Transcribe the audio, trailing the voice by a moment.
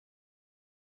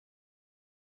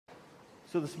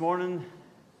So this morning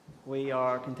we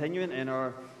are continuing in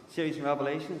our series in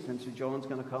Revelation, and so John's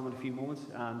going to come in a few moments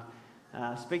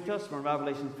and speak to us from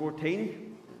Revelation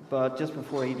 14. But just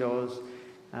before he does,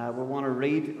 we want to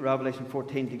read Revelation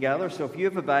 14 together. So if you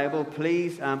have a Bible,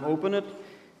 please open it.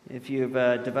 If you have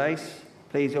a device,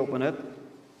 please open it.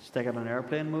 Stick it on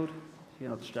airplane mode so you're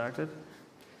not distracted.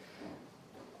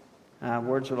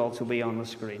 Words will also be on the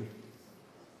screen.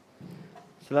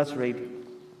 So let's read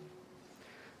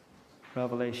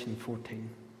Revelation 14.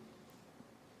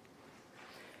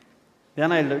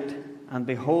 Then I looked, and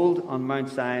behold, on Mount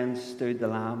Zion stood the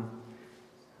Lamb,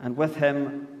 and with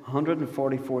him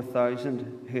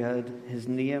 144,000 who had his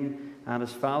name and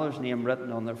his Father's name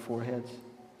written on their foreheads.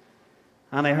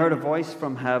 And I heard a voice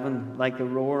from heaven like the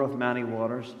roar of many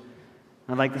waters,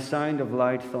 and like the sound of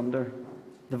loud thunder.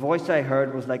 The voice I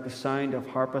heard was like the sound of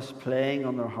harpists playing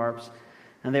on their harps,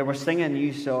 and they were singing a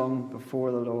new song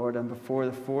before the Lord and before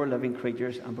the four living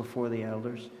creatures and before the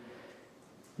elders.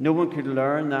 No one could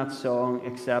learn that song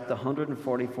except the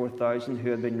 144,000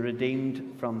 who had been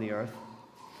redeemed from the earth.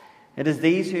 It is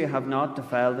these who have not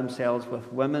defiled themselves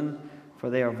with women,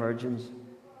 for they are virgins.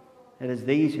 It is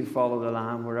these who follow the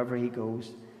Lamb wherever he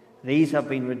goes. These have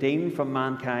been redeemed from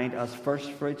mankind as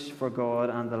firstfruits for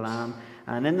God and the Lamb,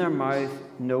 and in their mouth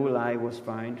no lie was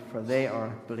found, for they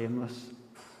are blameless.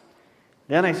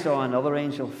 Then I saw another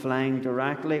angel flying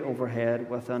directly overhead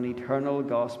with an eternal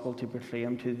gospel to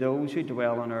proclaim to those who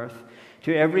dwell on earth,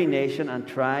 to every nation and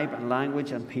tribe and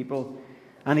language and people.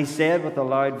 And he said with a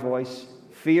loud voice,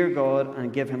 "Fear God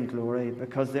and give him glory,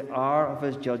 because the hour of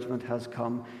his judgment has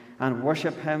come, and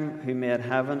worship him who made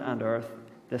heaven and earth,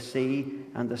 the sea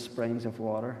and the springs of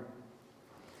water."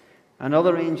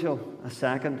 Another angel, a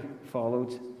second,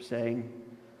 followed, saying,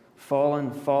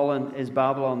 "Fallen, fallen is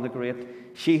Babylon the Great,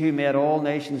 she who made all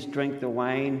nations drink the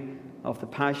wine of the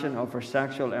passion of her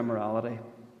sexual immorality."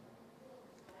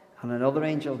 And another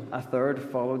angel, a third,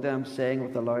 followed them, saying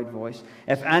with a loud voice,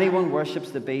 "If anyone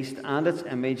worships the beast and its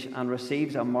image and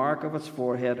receives a mark of its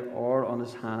forehead or on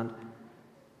his hand,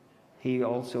 he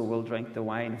also will drink the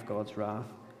wine of God's wrath,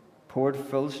 poured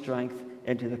full strength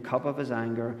into the cup of his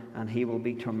anger, and he will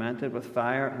be tormented with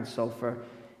fire and sulfur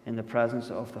in the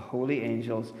presence of the holy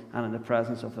angels and in the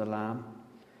presence of the Lamb.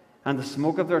 And the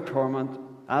smoke of their torment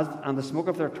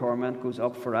goes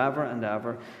up forever and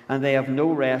ever, and they have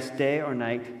no rest day or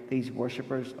night, these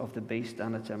worshippers of the beast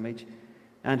and its image,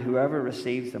 and whoever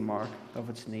receives the mark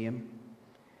of its name.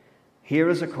 Here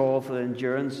is a call for the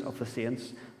endurance of the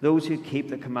saints, those who keep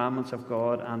the commandments of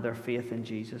God and their faith in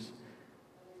Jesus."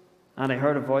 And I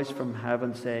heard a voice from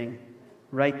heaven saying,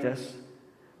 "Write this,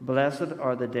 blessed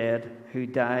are the dead who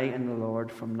die in the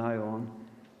Lord from now on.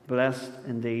 Blessed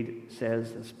indeed,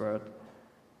 says the Spirit,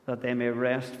 that they may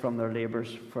rest from their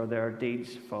labors, for their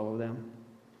deeds follow them."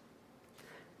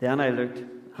 Then I looked,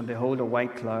 and behold, a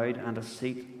white cloud, and a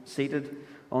seated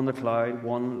on the cloud,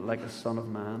 one like the Son of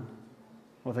Man,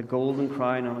 with a golden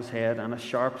crown on his head and a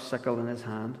sharp sickle in his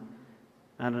hand.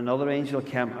 And another angel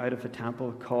came out of the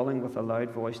temple, calling with a loud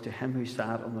voice to him who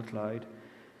sat on the cloud,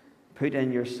 "Put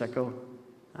in your sickle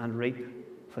and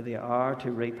reap, for the hour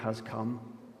to reap has come,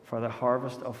 for the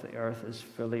harvest of the earth is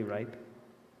fully ripe."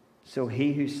 So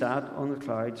he who sat on the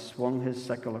cloud swung his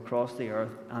sickle across the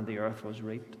earth, and the earth was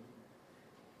reaped.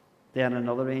 Then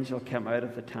another angel came out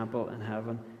of the temple in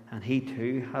heaven, and he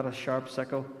too had a sharp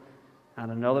sickle. And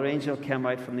another angel came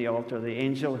out from the altar, the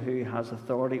angel who has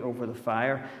authority over the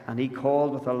fire, and he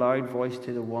called with a loud voice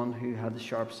to the one who had the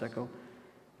sharp sickle,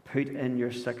 "Put in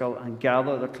your sickle and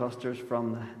gather the clusters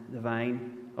from the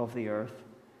vine of the earth,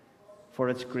 for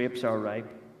its grapes are ripe."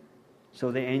 So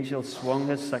the angel swung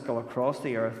his sickle across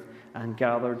the earth and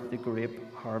gathered the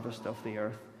grape harvest of the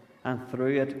earth and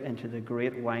threw it into the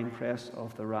great winepress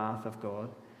of the wrath of God.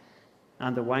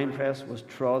 And the winepress was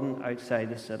trodden outside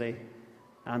the city,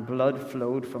 and blood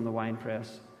flowed from the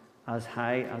winepress as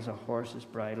high as a horse's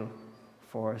bridle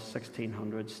for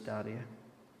 1,600 stadia.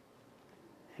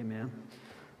 Amen.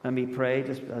 Let me pray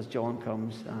just as John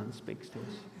comes and speaks to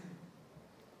us.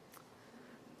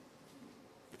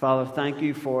 Father, thank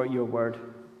you for your word.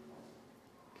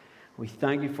 We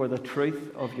thank you for the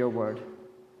truth of your word.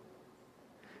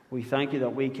 We thank you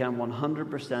that we can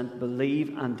 100%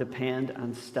 believe and depend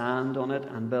and stand on it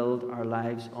and build our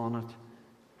lives on it.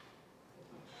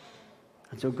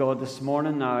 And so, God, this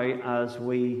morning now, as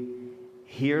we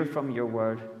hear from your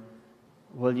word,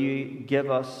 will you give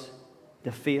us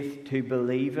the faith to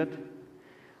believe it?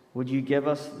 Would you give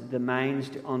us the minds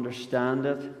to understand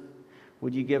it?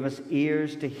 Would you give us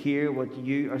ears to hear what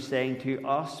you are saying to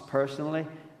us personally?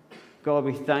 God,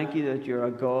 we thank you that you're a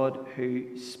God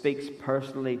who speaks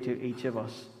personally to each of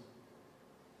us.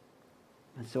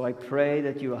 And so I pray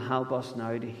that you will help us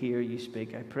now to hear you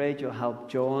speak. I pray that you'll help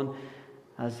John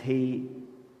as he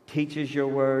teaches your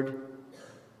word.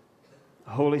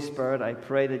 Holy Spirit, I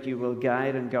pray that you will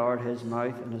guide and guard his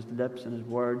mouth and his lips and his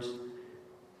words.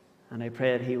 And I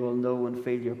pray that he will know and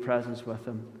feel your presence with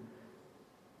him.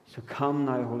 So come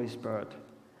now, Holy Spirit.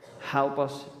 Help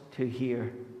us to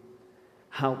hear.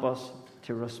 Help us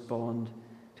to respond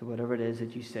to whatever it is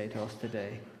that you say to us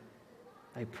today.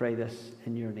 I pray this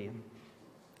in your name.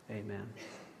 Amen.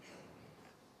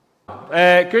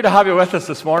 Good to have you with us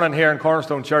this morning here in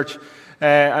Cornerstone Church.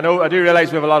 I do realize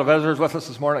we have a lot of visitors with us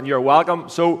this morning, and you're welcome.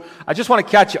 So I just want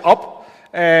to catch you up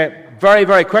very,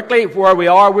 very quickly where we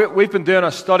are. We've been doing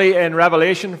a study in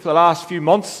Revelation for the last few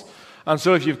months. And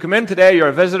so if you've come in today, you're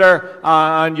a visitor,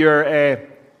 and you're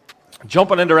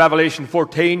jumping into Revelation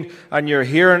 14, and you're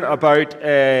hearing about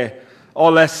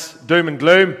all this doom and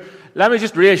gloom, let me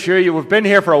just reassure you, we've been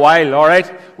here for a while, all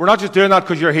right? We're not just doing that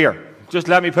because you're here. Just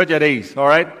let me put you at ease, all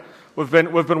right? We've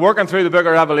been working through the book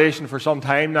of Revelation for some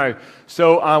time now.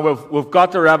 So we've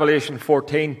got to Revelation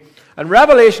 14. And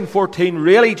Revelation 14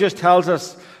 really just tells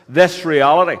us this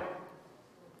reality.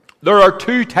 There are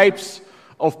two types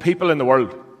of people in the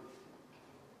world.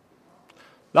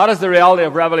 That is the reality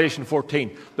of Revelation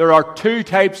 14. There are two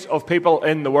types of people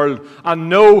in the world. And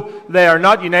no, they are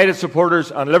not United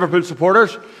supporters and Liverpool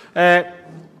supporters.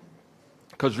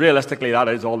 Because realistically, that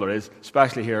is all there is,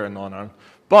 especially here in Northern Ireland.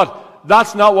 But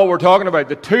that's not what we're talking about.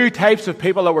 The two types of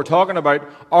people that we're talking about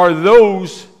are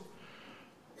those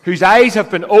whose eyes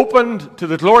have been opened to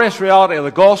the glorious reality of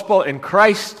the gospel in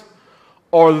Christ,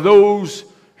 or those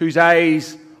whose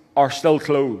eyes are still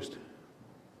closed.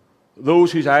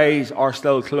 Those whose eyes are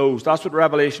still closed. That's what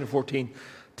Revelation 14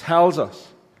 tells us.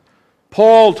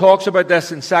 Paul talks about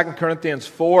this in 2 Corinthians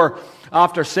 4.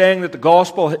 After saying that the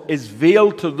gospel is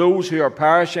veiled to those who are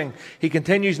perishing, he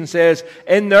continues and says,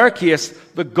 in their case,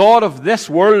 the God of this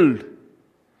world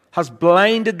has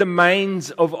blinded the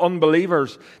minds of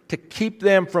unbelievers to keep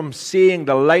them from seeing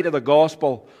the light of the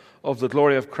gospel of the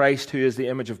glory of Christ, who is the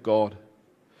image of God.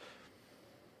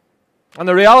 And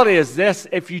the reality is this: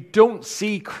 if you don't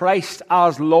see Christ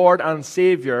as Lord and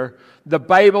Savior, the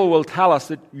Bible will tell us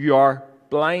that you are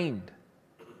blind.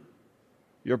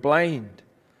 You're blind.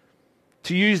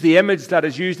 To use the image that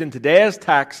is used in today's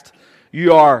text,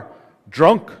 you are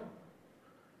drunk.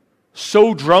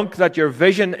 So drunk that your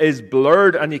vision is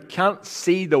blurred and you can't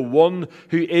see the one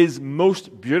who is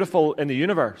most beautiful in the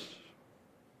universe.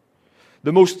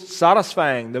 The most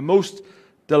satisfying, the most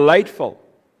delightful.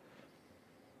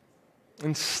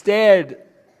 Instead,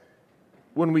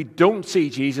 when we don't see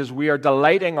Jesus, we are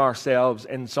delighting ourselves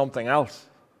in something else.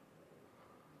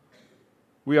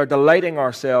 We are delighting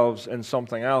ourselves in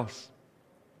something else.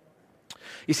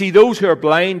 You see, those who are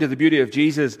blind to the beauty of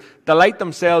Jesus delight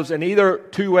themselves in either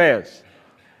two ways.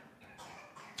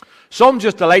 Some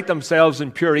just delight themselves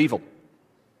in pure evil.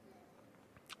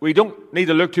 We don't need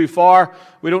to look too far.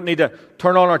 We don't need to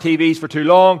turn on our TVs for too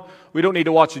long. We don't need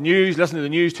to watch the news, listen to the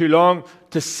news too long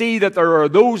to see that there are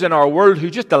those in our world who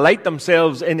just delight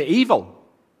themselves in evil.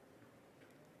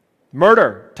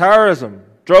 Murder, terrorism,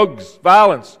 drugs,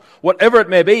 violence, whatever it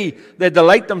may be, they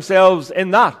delight themselves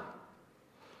in that.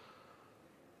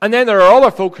 And then there are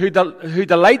other folk who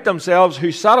delight themselves,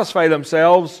 who satisfy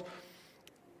themselves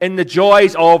in the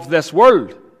joys of this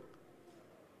world.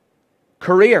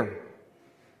 Career,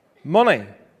 money,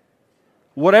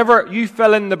 whatever you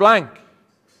fill in the blank,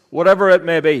 whatever it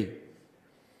may be.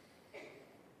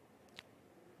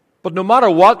 But no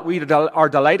matter what we are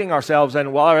delighting ourselves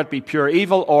in, whether it be pure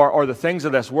evil or the things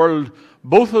of this world,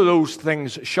 both of those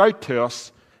things shout to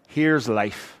us, here's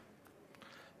life.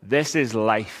 This is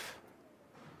life.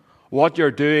 What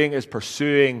you're doing is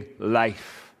pursuing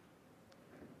life.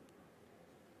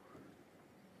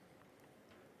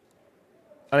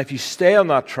 And if you stay on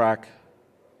that track,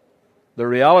 the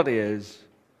reality is,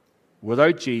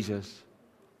 without Jesus,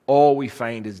 all we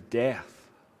find is death.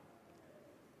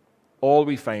 All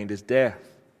we find is death.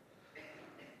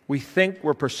 We think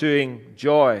we're pursuing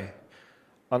joy,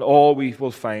 and all we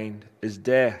will find is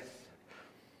death.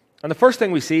 And the first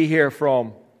thing we see here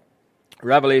from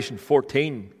Revelation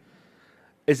 14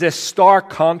 is this stark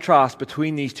contrast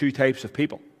between these two types of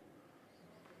people.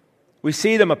 We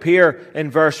see them appear in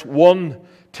verse 1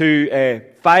 to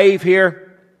 5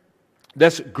 here.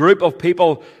 This group of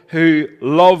people who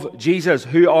love Jesus,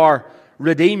 who are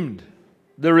redeemed.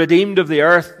 The redeemed of the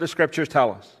earth, the Scriptures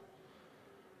tell us.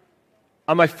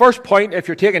 And my first point, if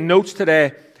you're taking notes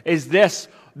today, is this.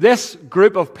 This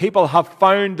group of people have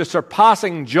found the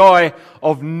surpassing joy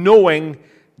of knowing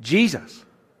Jesus.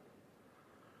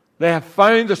 They have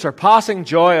found the surpassing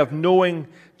joy of knowing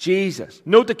Jesus.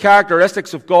 Note the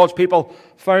characteristics of God's people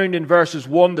found in verses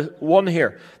 1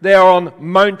 here. They are on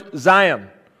Mount Zion,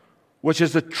 which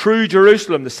is the true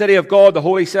Jerusalem, the city of God, the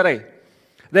holy city.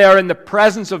 They are in the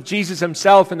presence of Jesus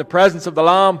himself, in the presence of the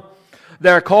Lamb.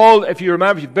 They're called, if you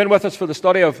remember, if you've been with us for the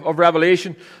study of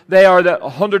Revelation, they are the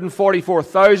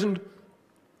 144,000.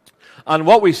 And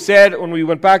what we said when we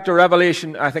went back to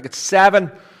Revelation, I think it's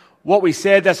 7, what we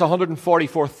said, this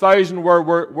 144,000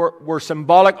 were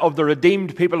symbolic of the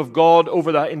redeemed people of God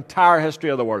over the entire history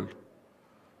of the world.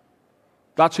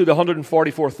 That's who the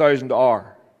 144,000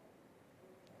 are.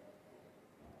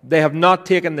 They have not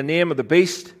taken the name of the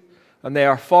beast, and they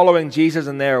are following Jesus,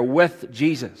 and they are with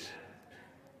Jesus.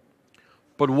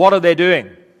 But what are they doing?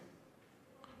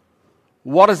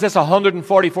 What is this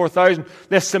 144,000,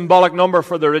 this symbolic number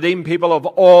for the redeemed people of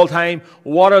all time?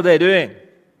 What are they doing?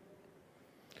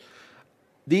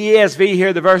 The ESV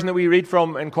here, the version that we read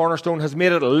from in Cornerstone, has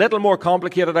made it a little more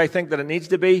complicated, I think, than it needs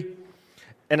to be.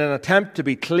 In an attempt to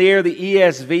be clear, the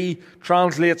ESV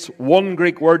translates one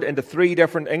Greek word into 3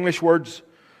 different English words.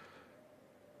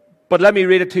 But let me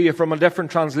read it to you from a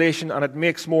different translation, and it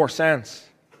makes more sense.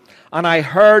 And I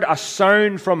heard a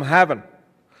sound from heaven,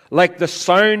 like the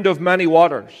sound of many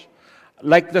waters,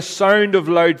 like the sound of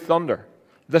loud thunder.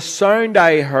 The sound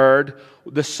I heard,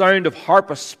 the sound of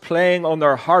harpists playing on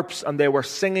their harps, and they were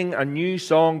singing a new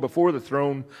song before the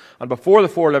throne, and before the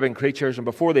 4 living creatures, and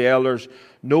before the elders.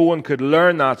 No one could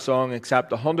learn that song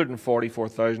except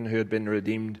 144,000 who had been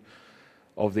redeemed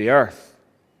of the earth.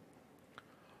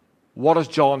 What does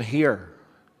John hear?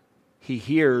 He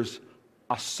hears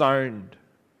a sound.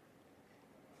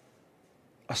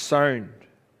 A sound.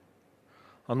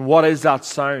 And what is that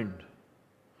sound?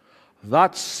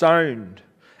 That sound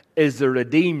is the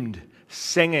redeemed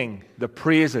singing the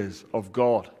praises of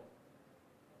God.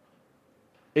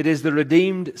 It is the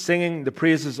redeemed singing the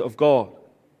praises of God.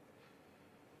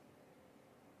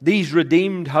 These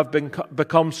redeemed have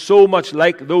become so much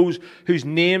like those whose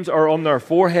names are on their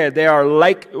forehead. They are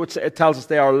like, it tells us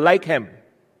they are like Him.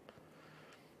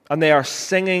 And they are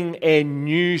singing a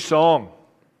new song.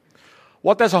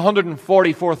 What does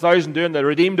 144,000 doing, the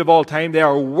redeemed of all time? They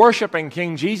are worshiping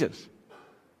King Jesus.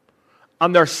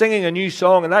 And they're singing a new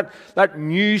song. And that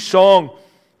new song,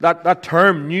 that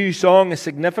term, new song, is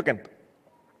significant.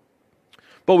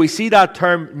 But we see that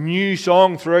term, new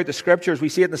song, throughout the Scriptures. We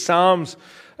see it in the Psalms.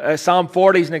 Psalm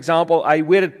 40 is an example. I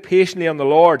waited patiently on the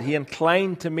Lord. He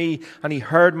inclined to me and He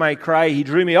heard my cry. He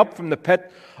drew me up from the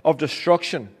pit of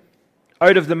destruction,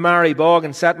 out of the miry bog,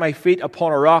 and set my feet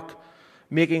upon a rock,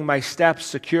 making my steps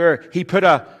secure. He put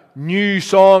a new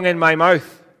song in my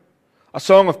mouth, a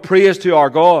song of praise to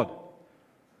our God.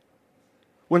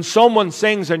 When someone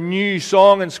sings a new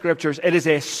song in Scriptures, it is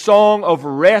a song of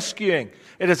rescuing.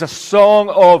 It is a song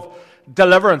of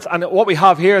deliverance. And what we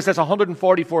have here is this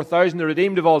 144,000, the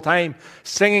redeemed of all time,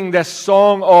 singing this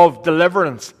song of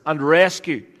deliverance and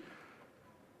rescue.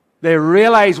 They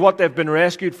realize what they've been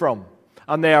rescued from,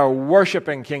 and they are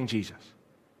worshiping King Jesus.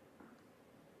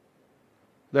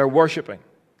 They're worshiping.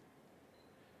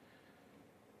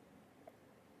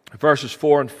 Verses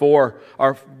 4 and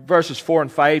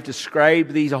 5 describe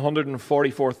these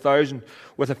 144,000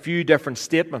 with a few different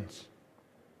statements.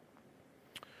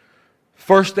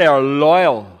 First, they are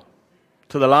loyal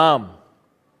to the Lamb.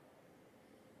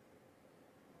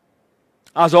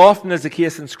 As often is the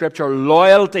case in Scripture,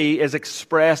 loyalty is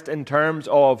expressed in terms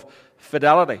of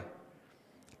fidelity.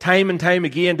 Time and time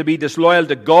again, to be disloyal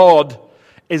to God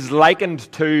is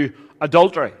likened to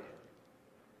adultery.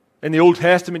 In the Old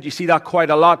Testament, you see that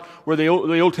quite a lot, where the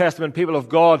Old Testament people of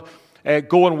God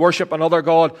go and worship another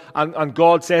god, and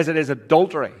God says it is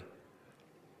adultery.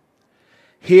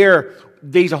 Here,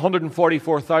 these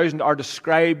 144,000 are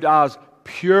described as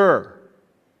pure.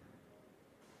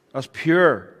 As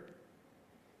pure.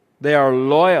 They are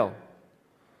loyal.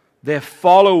 They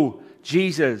follow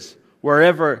Jesus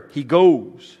wherever He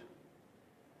goes.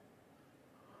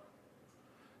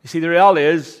 You see, the reality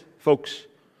is, folks,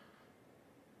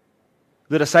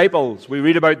 the disciples we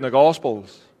read about in the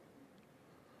Gospels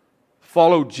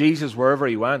followed Jesus wherever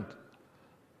He went.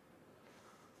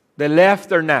 They left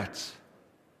their nets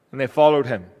and they followed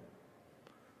Him.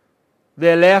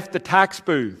 They left the tax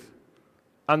booth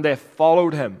and they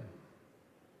followed Him.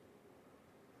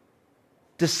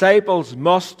 Disciples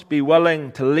must be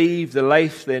willing to leave the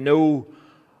life they know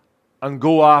and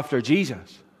go after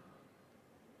Jesus.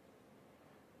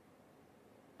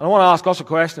 I want to ask us a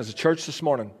question as a church this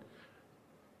morning.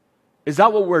 Is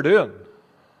that what we're doing?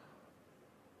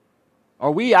 Are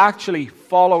we actually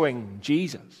following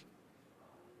Jesus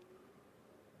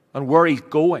and where He's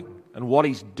going? and what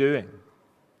He's doing.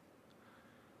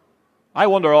 I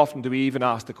wonder often, do we even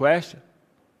ask the question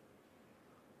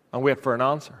and wait for an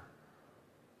answer?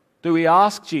 Do we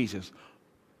ask Jesus,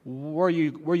 where are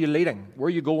you leading? Where are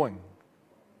you going?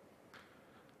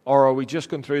 Or are we just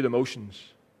going through the motions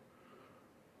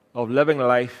of living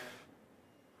life,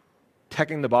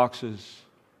 ticking the boxes?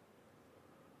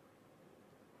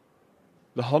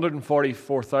 The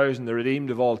 144,000, the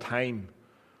redeemed of all time,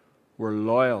 were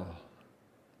loyal.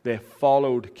 They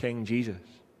followed King Jesus.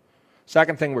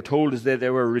 Second thing we're told is that they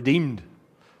were redeemed.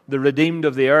 The redeemed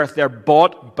of the earth. They're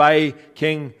bought by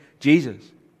King Jesus.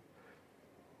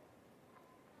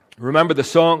 Remember the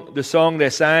song they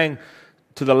sang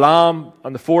to the Lamb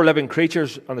and the 4 living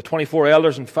creatures and the 24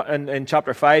 elders in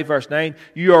chapter 5, verse 9.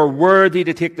 You are worthy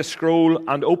to take the scroll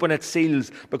and open its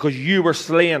seals, because you were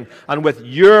slain, and with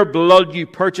your blood you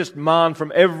purchased man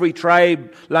from every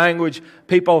tribe, language,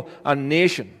 people, and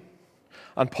nation.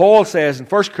 And Paul says in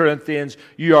 1 Corinthians,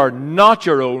 you are not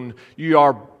your own, you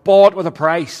are bought with a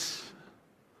price.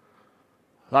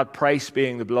 That price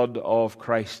being the blood of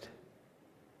Christ.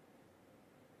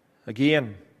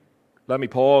 Again, let me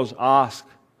pause, ask,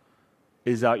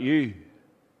 is that you?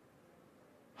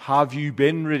 Have you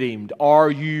been redeemed? Are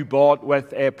you bought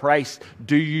with a price?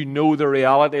 Do you know the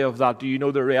reality of that? Do you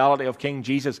know the reality of King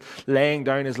Jesus laying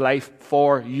down His life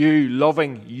for you,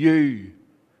 loving you?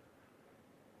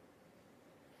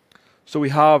 So we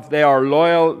have, they are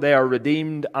loyal, they are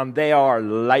redeemed, and they are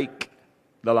like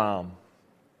the Lamb.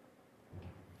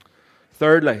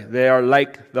 Thirdly, they are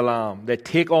like the Lamb. They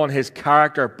take on His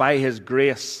character by His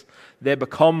grace. They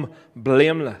become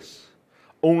blameless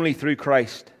only through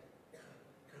Christ.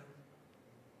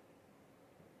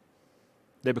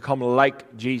 They become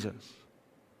like Jesus.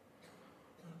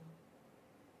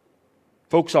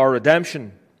 Folks, our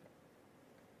redemption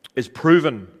is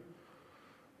proven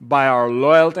by our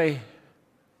loyalty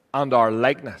and our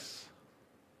likeness.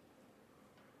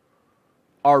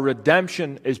 Our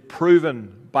redemption is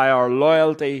proven by our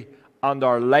loyalty and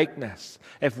our likeness.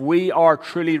 If we are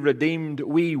truly redeemed,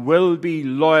 we will be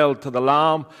loyal to the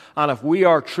Lamb. And if we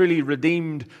are truly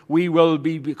redeemed, we will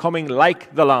be becoming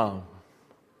like the Lamb.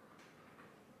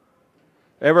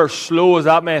 Ever slow as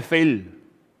that may feel,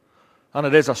 and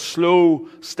it is a slow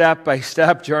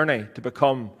step-by-step journey to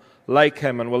become like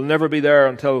Him, and we'll never be there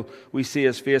until we see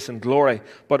His face in glory.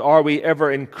 But are we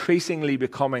ever increasingly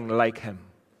becoming like Him?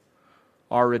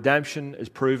 Our redemption is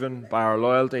proven by our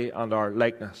loyalty and our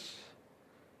likeness.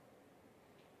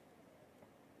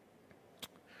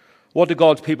 What do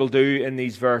God's people do in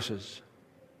these verses?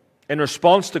 In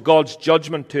response to God's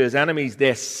judgment to His enemies,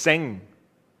 they sing.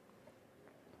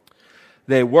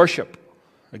 They worship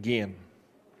again.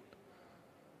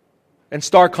 In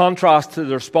stark contrast to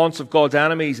the response of God's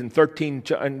enemies in chapter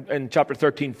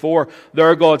 13:4,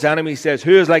 there God's enemy says,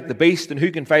 who is like the beast and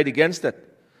who can fight against it?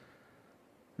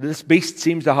 This beast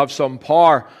seems to have some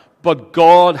power, but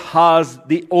God has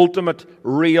the ultimate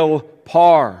real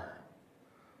power.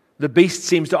 The beast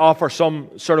seems to offer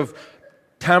some sort of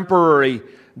temporary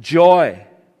joy,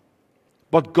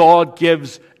 but God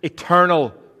gives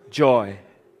eternal joy.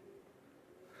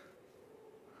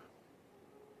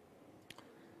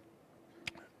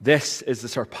 This is the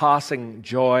surpassing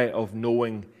joy of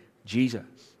knowing Jesus.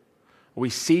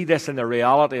 We see this in the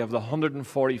reality of the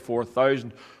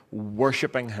 144,000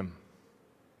 worshiping Him.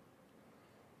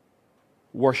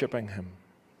 Worshiping Him.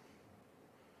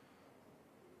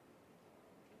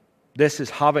 This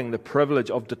is having the privilege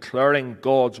of declaring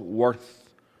God's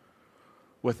worth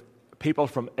with people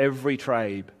from every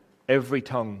tribe, every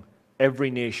tongue,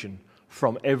 every nation,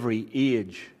 from every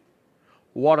age.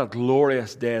 What a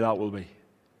glorious day that will be.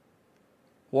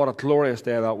 What a glorious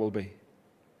day that will be.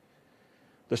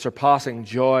 The surpassing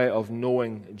joy of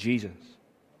knowing Jesus.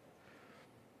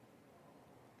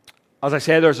 As I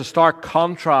say, there's a stark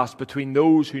contrast between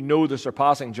those who know the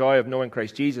surpassing joy of knowing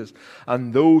Christ Jesus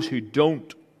and those who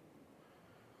don't.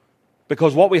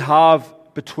 Because what we have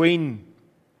between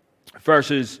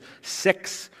verses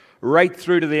 6 right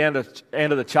through to the end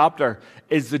of the chapter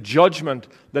is the judgment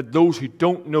that those who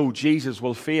don't know Jesus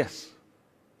will face.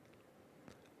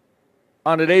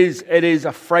 And it is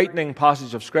a frightening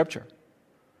passage of Scripture.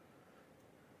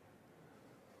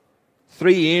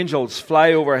 3 angels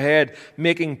fly overhead,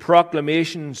 making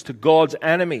proclamations to God's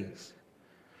enemies.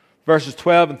 Verses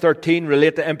 12 and 13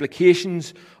 relate the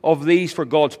implications of these for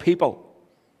God's people.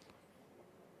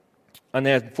 And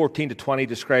then 14 to 20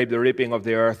 describe the reaping of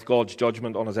the earth, God's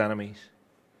judgment on His enemies.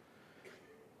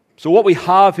 So what we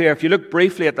have here, if you look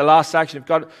briefly at the last section, if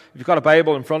you've got a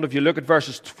Bible in front of you, look at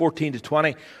verses 14 to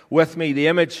 20 with me.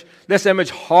 This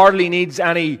image hardly needs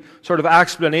any sort of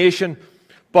explanation.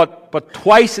 But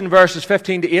twice in verses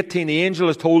 15 to 18, the angel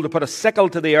is told to put a sickle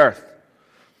to the earth.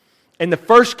 In the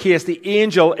first case, the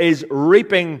angel is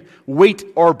reaping wheat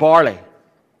or barley.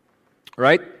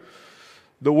 Right?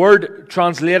 The word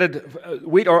translated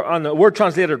wheat and the word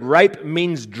translated ripe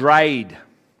means dried.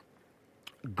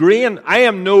 Grain,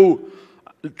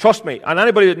 trust me, and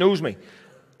anybody that knows me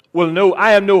will know,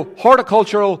 I am no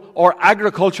horticultural or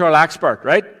agricultural expert,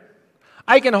 right?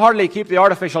 I can hardly keep the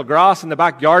artificial grass in the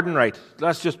back garden right.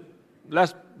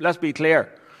 Let's be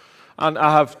clear. And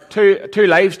I have two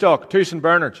livestock, 2 St.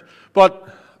 Bernards,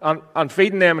 and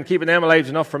feeding them and keeping them alive is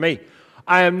enough for me.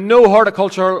 I am no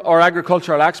horticultural or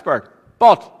agricultural expert,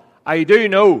 but I do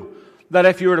know that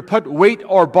if you were to put wheat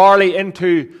or barley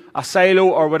into a silo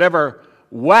or whatever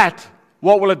wet,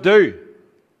 what will it do?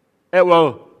 It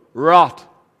will rot.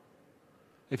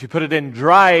 If you put it in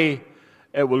dry,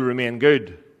 it will remain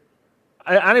good.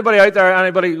 Anybody out there,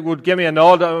 anybody would give me a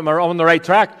nod, am I on the right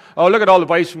track? Oh, look at all the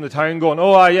boys from the town going,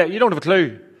 oh, yeah, you don't have a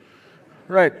clue.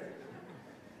 Right.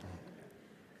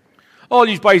 All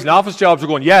these boys in office jobs are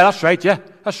going, yeah, that's right,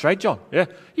 John. Yeah,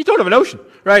 you don't have a notion,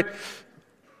 right?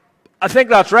 I think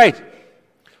that's right.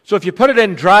 So if you put it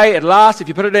in dry, it lasts. If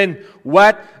you put it in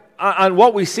wet, and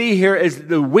what we see here is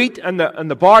the wheat and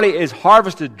the barley is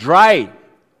harvested dry,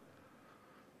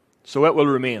 so it will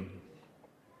remain.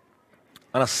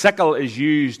 And a sickle is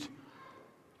used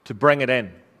to bring it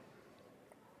in.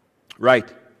 Right.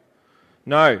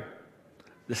 Now,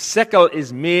 the sickle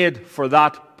is made for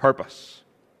that purpose.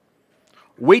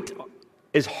 Wheat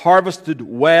is harvested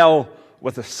well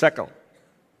with a sickle.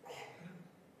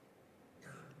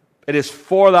 It is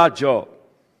for that job.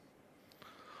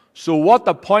 So what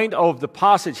the point of the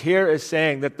passage here is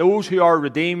saying that those who are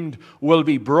redeemed will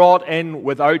be brought in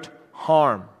without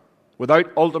harm,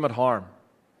 without ultimate harm.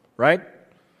 Right?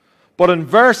 But in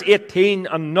verse 18,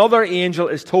 another angel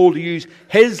is told to use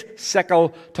his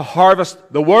sickle to harvest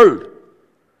the world.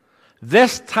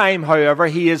 This time, however,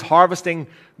 he is harvesting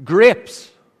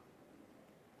grapes.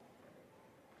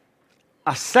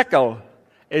 A sickle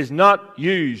is not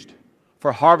used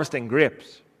for harvesting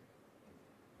grapes.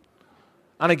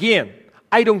 And again,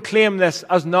 I don't claim this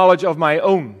as knowledge of my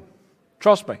own.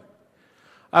 Trust me.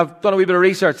 I've done a wee bit of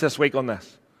research this week on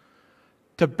this.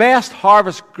 To best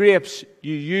harvest grapes,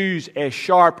 you use a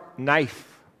sharp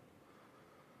knife,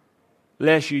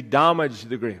 lest you damage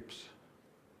the grapes.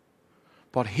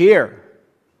 But here,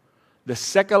 the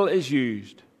sickle is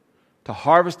used to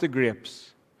harvest the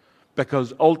grapes,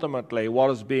 because ultimately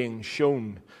what is being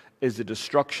shown is the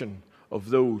destruction of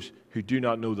those who do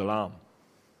not know the Lamb.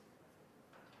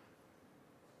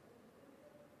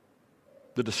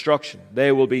 The destruction.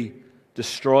 They will be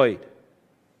destroyed.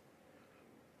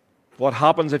 What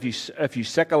happens if you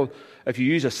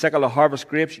use a sickle to harvest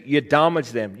grapes? You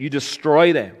damage them. You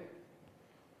destroy them.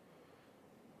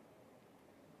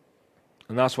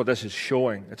 And that's what this is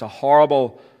showing. It's a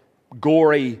horrible,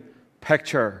 gory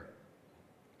picture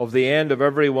of the end of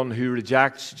everyone who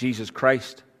rejects Jesus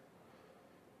Christ.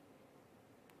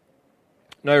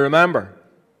 Now remember,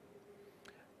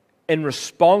 in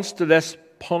response to this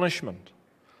punishment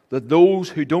that those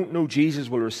who don't know Jesus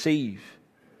will receive,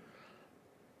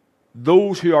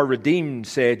 those who are redeemed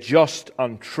say, just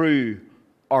and true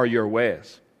are your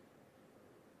ways.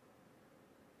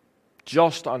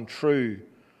 Just and true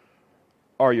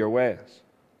are your ways.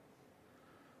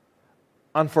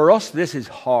 And for us, this is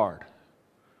hard.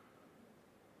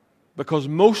 Because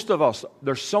most of us,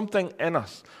 there's something in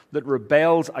us that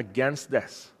rebels against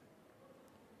this.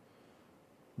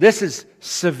 This is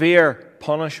severe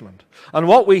punishment. And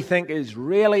what we think is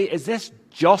really, is this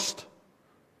just?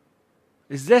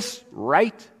 Is this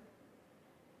right?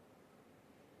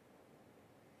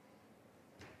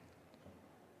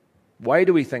 Why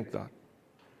do we think that?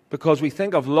 Because we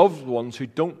think of loved ones who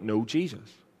don't know Jesus.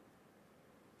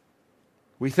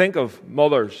 We think of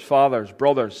mothers, fathers,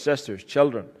 brothers, sisters,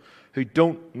 children who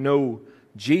don't know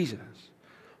Jesus.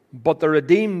 But the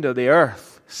redeemed of the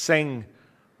earth sing,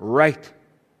 right,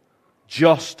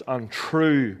 just and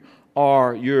true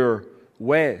are your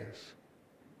ways.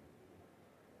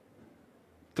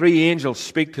 3 angels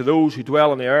speak to those who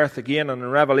dwell on the earth. Again, in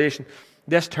Revelation,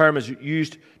 this term is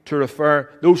used to refer,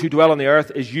 those who dwell on the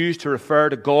earth is used to refer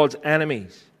to God's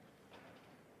enemies,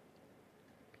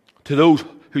 to those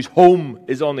whose home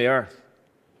is on the earth.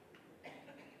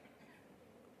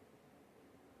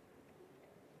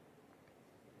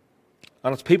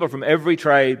 And it's people from every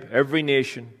tribe, every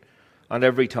nation, and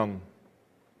every tongue.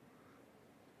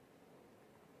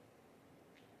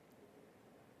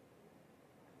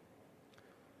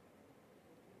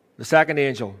 The second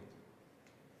angel,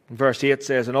 Verse 8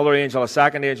 says, another angel, a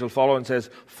second angel followed and says,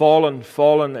 Fallen,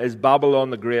 fallen is Babylon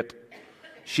the Great,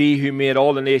 she who made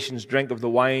all the nations drink of the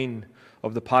wine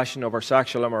of the passion of her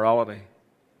sexual immorality.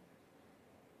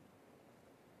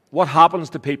 What happens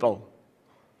to people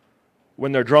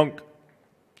when they're drunk?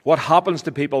 What happens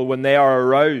to people when they are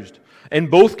aroused? In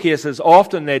both cases,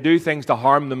 often they do things to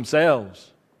harm themselves.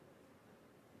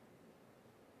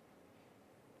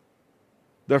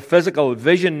 Their physical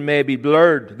vision may be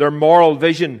blurred. Their moral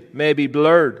vision may be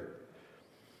blurred.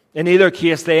 In either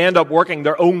case, they end up working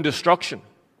their own destruction.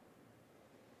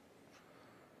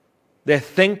 They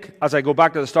think, as I go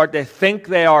back to the start, they think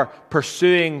they are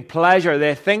pursuing pleasure.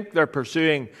 They think they're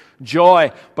pursuing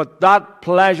joy. But that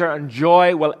pleasure and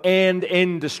joy will end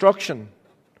in destruction,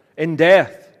 in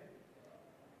death.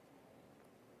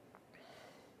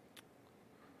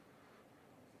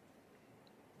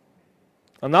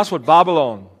 And that's what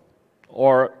Babylon,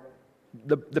 or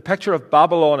the picture of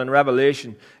Babylon in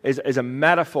Revelation, is a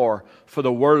metaphor for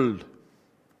the world.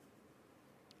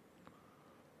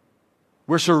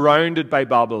 We're surrounded by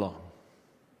Babylon.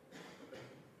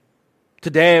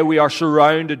 Today we are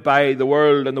surrounded by the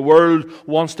world, and the world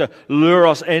wants to lure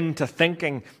us into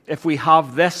thinking if we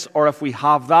have this, or if we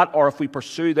have that, or if we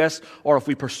pursue this, or if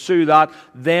we pursue that,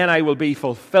 then I will be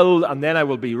fulfilled, and then I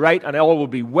will be right, and all will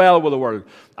be well with the world.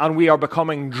 And we are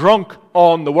becoming drunk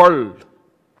on the world.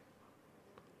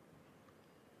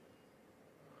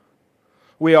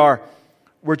 We're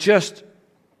just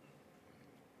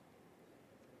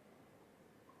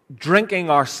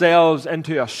drinking ourselves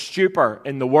into a stupor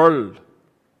in the world.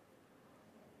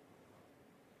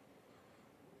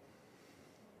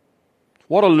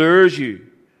 What allures you?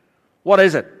 What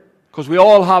is it? Because we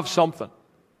all have something.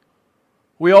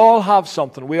 We all have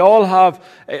something. We all have,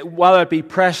 whether it be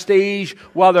prestige,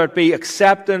 whether it be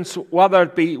acceptance, whether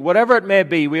it be whatever it may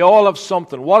be, we all have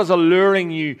something. What is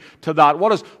alluring you to that?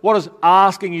 What is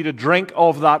asking you to drink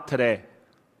of that today?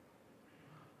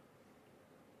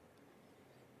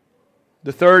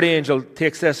 The third angel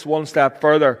takes this one step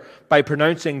further by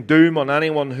pronouncing doom on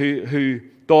anyone who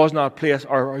does not place,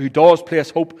 or who does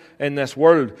place hope in this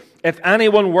world. If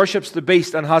anyone worships the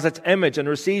beast and has its image and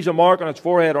receives a mark on its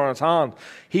forehead or on its hand,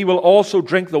 he will also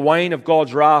drink the wine of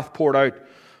God's wrath poured out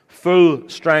full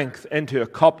strength into a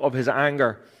cup of his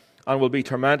anger, and will be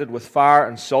tormented with fire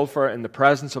and sulfur in the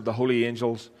presence of the holy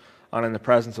angels and in the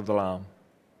presence of the Lamb.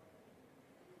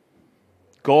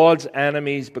 God's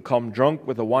enemies become drunk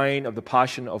with the wine of the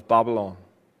passion of Babylon.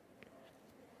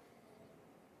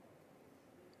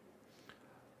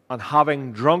 And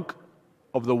having drunk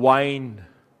of the wine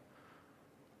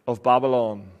of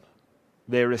Babylon,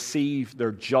 they receive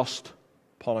their just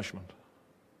punishment,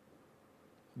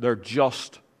 their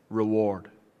just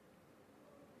reward.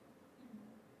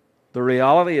 The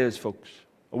reality is, folks,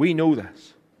 we know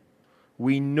this.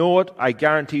 We know it. I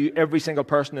guarantee you every single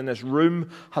person in this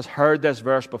room has heard this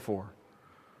verse before.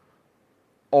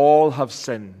 All have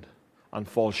sinned and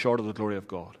fall short of the glory of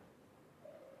God.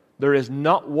 There is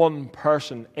not one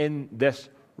person in this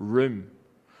room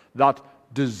that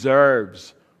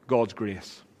deserves God's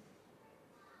grace.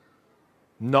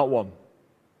 Not one.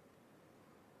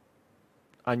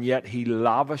 And yet He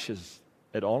lavishes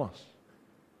it on us.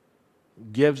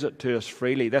 Gives it to us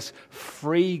freely. This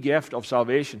free gift of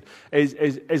salvation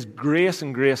is grace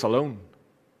and grace alone.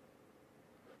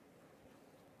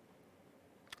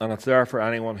 And it's there for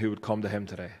anyone who would come to Him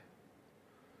today.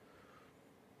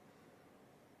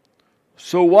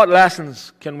 So what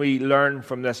lessons can we learn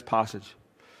from this passage?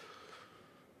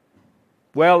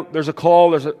 Well, there's a call.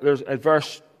 There's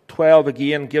verse 12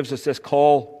 again gives us this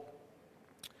call.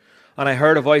 And I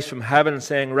heard a voice from heaven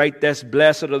saying, "Write this,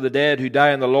 blessed are the dead who die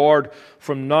in the Lord.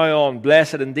 From now on,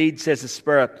 blessed indeed, says the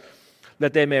Spirit,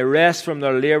 that they may rest from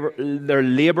their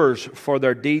labors, for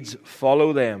their deeds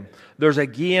follow them." There's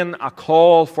again a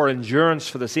call for endurance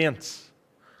for the saints.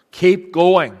 Keep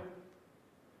going.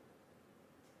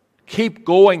 Keep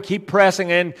going. Keep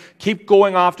pressing in. Keep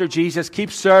going after Jesus. Keep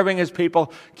serving His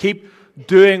people. Keep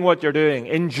doing what you're doing.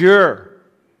 Endure.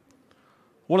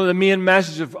 One of the main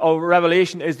messages of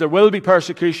Revelation is there will be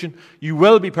persecution. You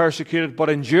will be persecuted, but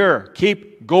endure.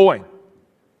 Keep going.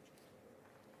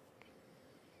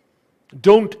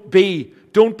 Don't be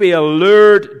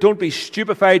allured. Don't be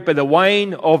stupefied by the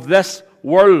wine of this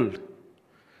world.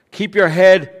 Keep your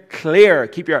head clear.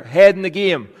 Keep your head in the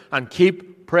game and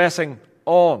keep pressing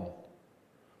on.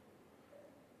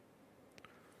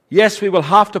 Yes, we will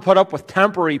have to put up with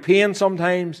temporary pain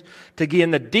sometimes to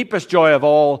gain the deepest joy of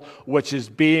all, which is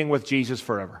being with Jesus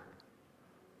forever.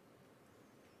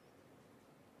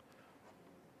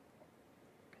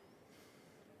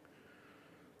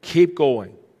 Keep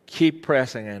going. Keep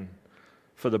pressing in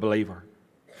for the believer,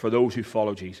 for those who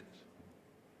follow Jesus.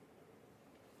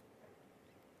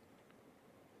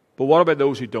 But what about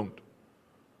those who don't?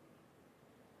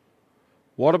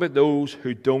 What about those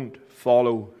who don't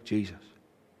follow Jesus?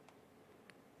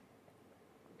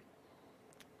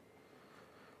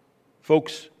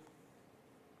 Folks,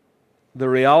 the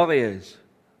reality is,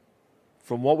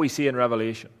 from what we see in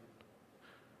Revelation,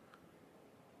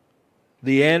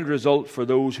 the end result for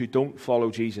those who don't follow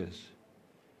Jesus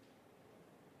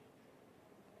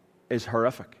is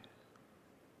horrific.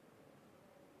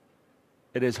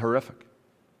 It is horrific.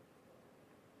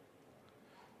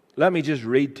 Let me just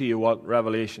read to you what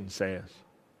Revelation says.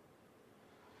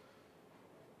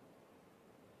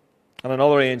 And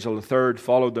another angel, the third,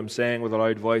 followed them, saying with a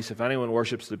loud voice, if anyone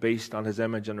worships the beast and his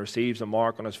image and receives a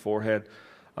mark on his forehead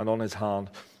and on his hand.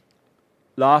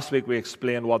 Last week we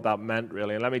explained what that meant,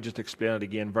 really, and let me just explain it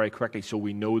again very quickly so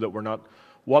we know that we're not...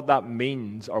 What that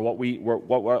means, or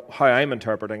how I'm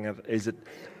interpreting it, is that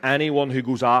anyone who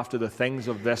goes after the things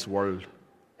of this world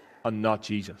and not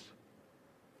Jesus.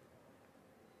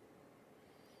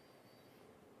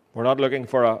 We're not looking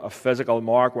for a physical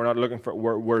mark. We're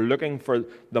looking for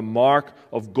the mark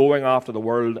of going after the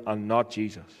world and not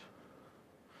Jesus.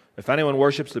 If anyone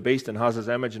worships the beast and has his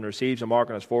image and receives a mark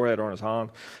on his forehead or on his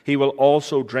hand, he will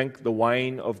also drink the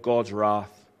wine of God's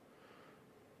wrath,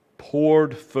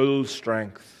 poured full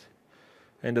strength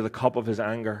into the cup of his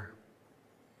anger.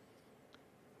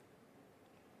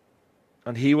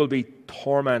 And he will be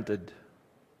tormented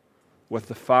with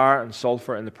the fire and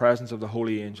sulfur in the presence of the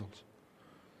holy angels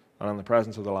and in the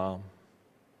presence of the Lamb.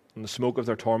 And the smoke of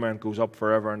their torment goes up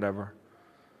forever and ever.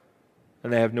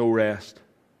 And they have no rest,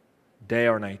 day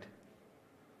or night,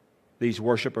 these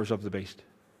worshippers of the beast.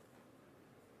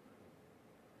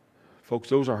 Folks,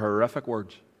 those are horrific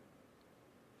words.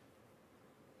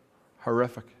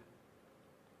 Horrific.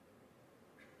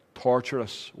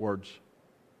 Torturous words.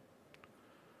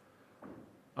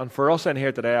 And for us in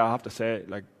here today, I have to say,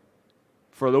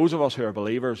 for those of us who are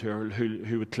believers,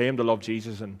 who would claim to love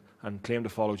Jesus and claim to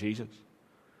follow Jesus,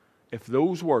 if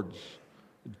those words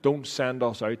don't send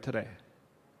us out today,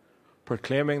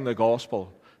 proclaiming the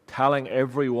gospel, telling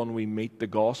everyone we meet the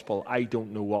gospel, I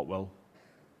don't know what will.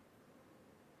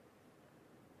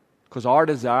 Because our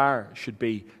desire should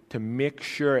be to make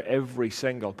sure every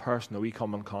single person that we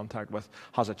come in contact with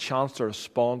has a chance to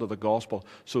respond to the gospel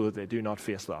so that they do not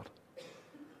face that.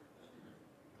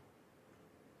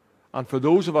 And for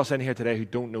those of us in here today who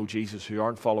don't know Jesus, who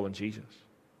aren't following Jesus,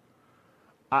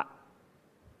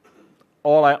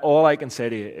 all I can say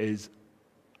to you is,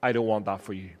 I don't want that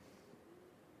for you.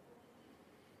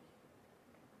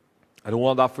 I don't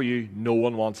want that for you. No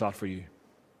one wants that for you.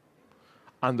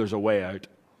 And there's a way out.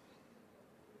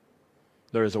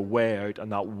 There is a way out,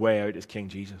 and that way out is King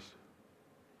Jesus.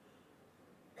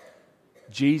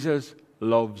 Jesus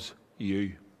loves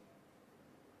you.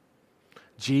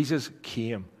 Jesus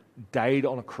came, died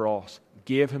on a cross,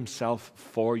 gave himself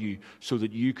for you so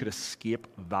that you could escape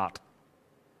that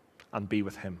and be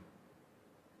with him.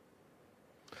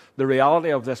 The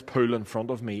reality of this pool in front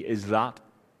of me is that.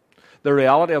 The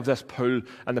reality of this pool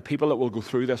and the people that will go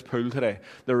through this pool today,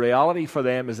 the reality for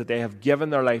them is that they have given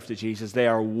their life to Jesus. They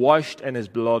are washed in his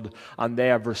blood and they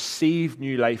have received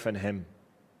new life in him.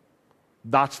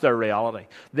 That's their reality.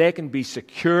 They can be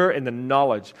secure in the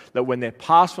knowledge that when they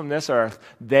pass from this earth,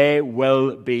 they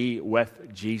will be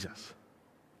with Jesus.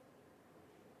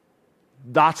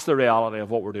 That's the reality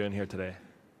of what we're doing here today.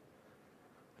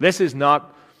 This is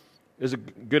a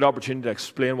good opportunity to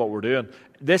explain what we're doing.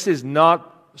 This is not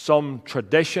some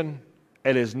tradition.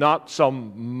 It is not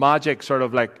some magic sort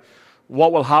of like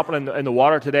what will happen in the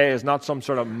water today is not some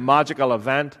sort of magical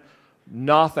event.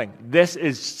 Nothing. This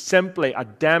is simply a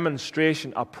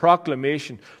demonstration, a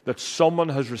proclamation that someone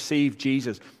has received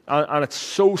Jesus. And it's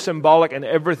so symbolic in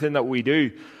everything that we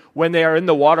do. When they are in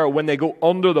the water, when they go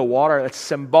under the water, it's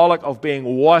symbolic of being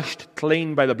washed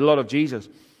clean by the blood of Jesus.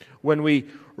 When we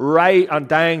rise and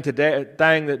dying the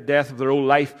death of their old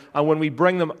life, and when we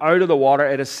bring them out of the water,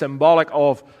 it is symbolic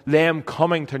of them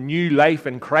coming to new life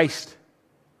in Christ.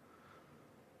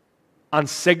 And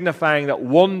signifying that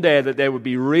one day that they would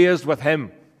be raised with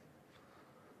him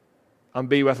and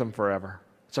be with him forever.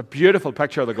 It's a beautiful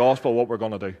picture of the gospel, what we're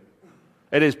going to do.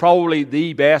 It is probably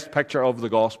the best picture of the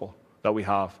gospel that we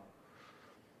have.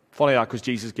 Funny that, because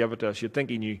Jesus gave it to us. You'd think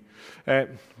he knew.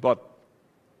 But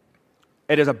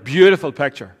it is a beautiful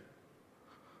picture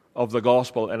of the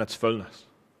gospel in its fullness.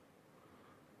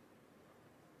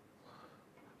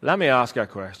 Let me ask you a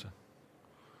question.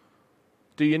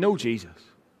 Do you know Jesus?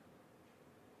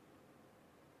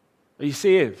 Are you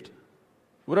saved?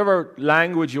 Whatever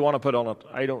language you want to put on it.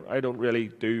 I don't really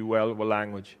do well with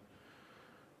language.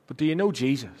 But do you know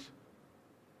Jesus?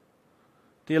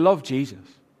 Do you love Jesus?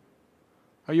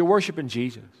 Are you worshiping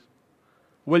Jesus?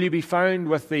 Will you be found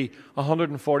with the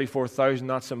 144,000,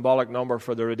 that symbolic number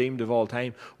for the redeemed of all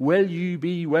time? Will you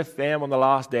be with them on the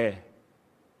last day,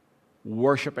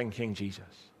 worshiping King Jesus?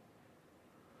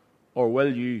 Or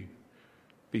will you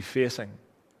be facing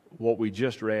what we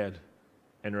just read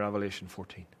in Revelation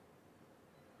 14?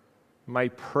 My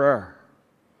prayer,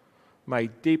 my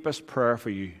deepest prayer for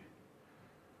you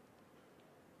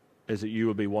is that you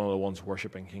will be one of the ones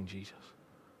worshiping King Jesus.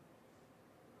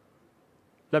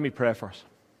 Let me pray first.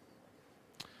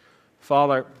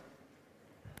 Father,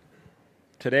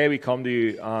 today we come to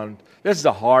you, and this is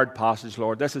a hard passage,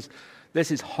 Lord. This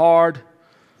is hard,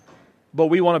 but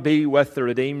we want to be with the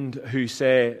redeemed who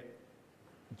say,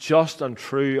 just and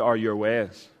true are your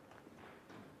ways.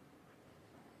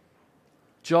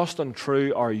 Just and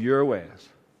true are your ways.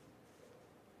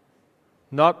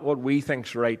 Not what we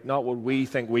think's right, not what we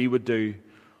think we would do,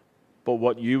 but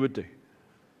what you would do.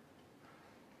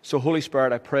 So, Holy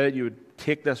Spirit, I pray that you would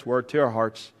take this word to our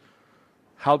hearts,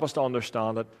 help us to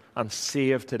understand it, and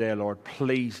save today, Lord.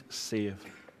 Please save.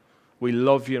 We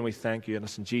love you and we thank you, and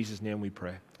it's in Jesus' name we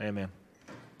pray. Amen.